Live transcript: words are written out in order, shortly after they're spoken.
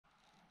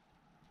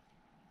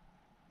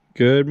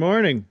Good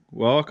morning.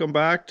 Welcome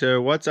back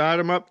to What's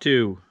Adam Up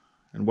To.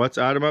 And what's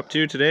Adam up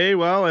to today?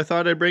 Well, I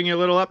thought I'd bring you a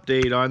little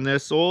update on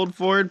this old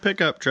Ford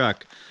pickup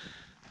truck.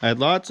 I had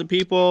lots of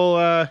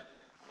people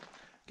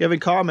giving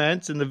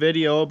comments in the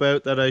video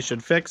about that I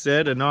should fix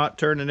it and not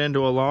turn it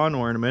into a lawn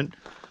ornament.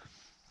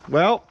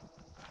 Well,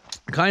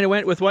 I kind of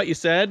went with what you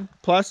said.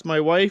 Plus, my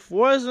wife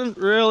wasn't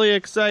really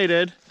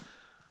excited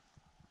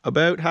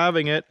about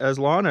having it as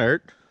lawn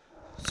art.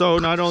 So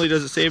not only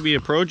does it save me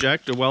a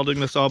project of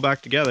welding this all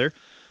back together,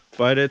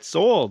 but it's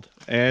sold.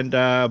 And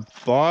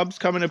Bob's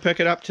coming to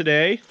pick it up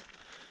today.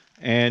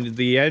 And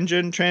the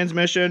engine,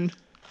 transmission,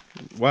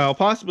 well,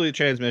 possibly the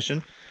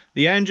transmission,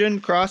 the engine,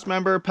 cross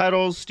member,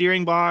 pedals,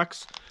 steering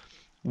box,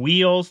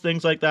 wheels,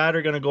 things like that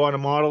are going to go on a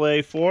Model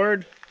A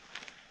Ford.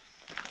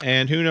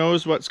 And who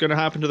knows what's going to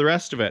happen to the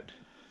rest of it.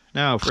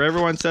 Now, for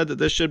everyone said that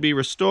this should be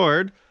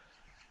restored,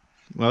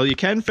 well, you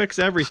can fix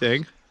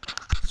everything,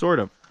 sort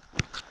of.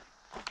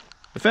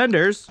 The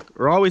fenders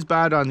are always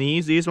bad on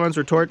these. These ones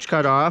are torch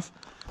cut off.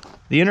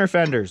 The inner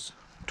fenders,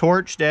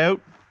 torched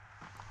out.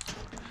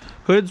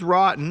 Hood's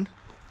rotten.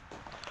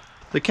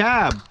 The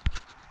cab,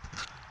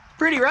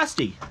 pretty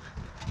rusty.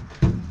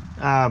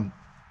 You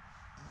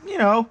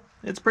know,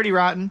 it's pretty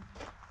rotten.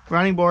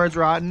 Running board's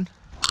rotten.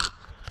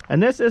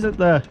 And this isn't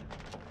the,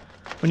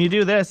 when you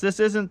do this, this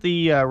isn't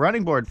the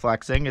running board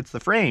flexing, it's the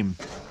frame.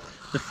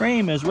 The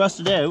frame is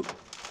rusted out.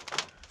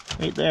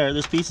 Right there,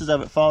 there's pieces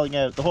of it falling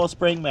out. The whole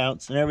spring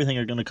mounts and everything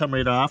are going to come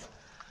right off.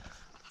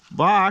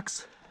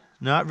 Box,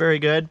 not very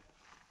good.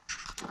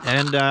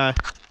 And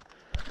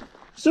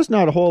it's just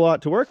not a whole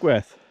lot to work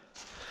with.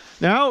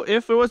 Now,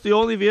 if it was the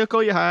only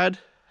vehicle you had,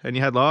 and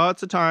you had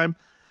lots of time,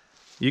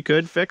 you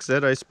could fix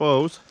it, I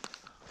suppose.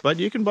 But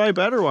you can buy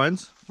better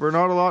ones for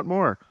not a lot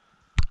more.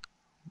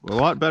 A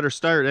lot better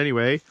start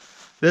anyway.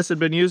 This had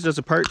been used as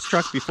a parts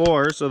truck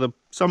before, so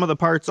some of the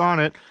parts on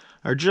it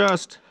are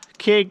just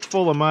caked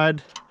full of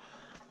mud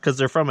because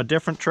they're from a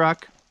different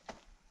truck.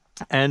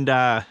 And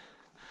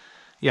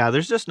yeah,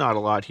 there's just not a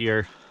lot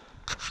here.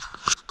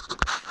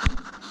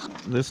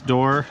 This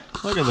door,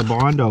 look at the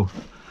Bondo.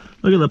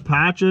 Look at the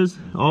patches,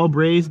 all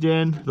brazed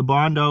in, the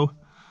Bondo.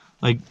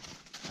 Like,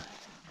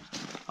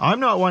 I'm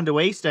not one to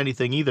waste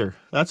anything either.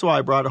 That's why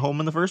I brought it home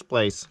in the first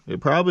place.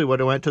 It probably would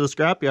have went to the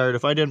scrapyard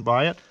if I didn't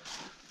buy it.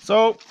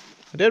 So,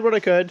 I did what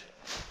I could.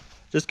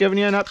 Just giving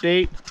you an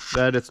update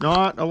that it's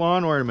not a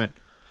lawn ornament.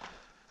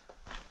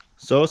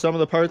 So, some of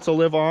the parts will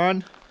live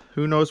on.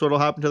 Who knows what will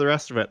happen to the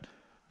rest of it.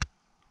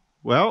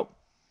 Well,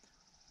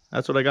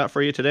 that's what I got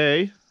for you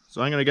today.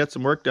 So I'm going to get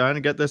some work done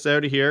and get this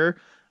out of here.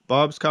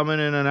 Bob's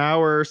coming in an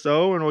hour or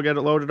so and we'll get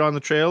it loaded on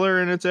the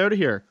trailer and it's out of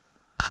here.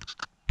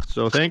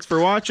 So thanks for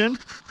watching.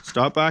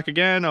 Stop back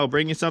again. I'll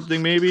bring you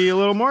something maybe a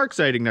little more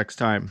exciting next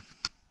time.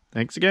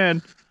 Thanks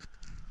again.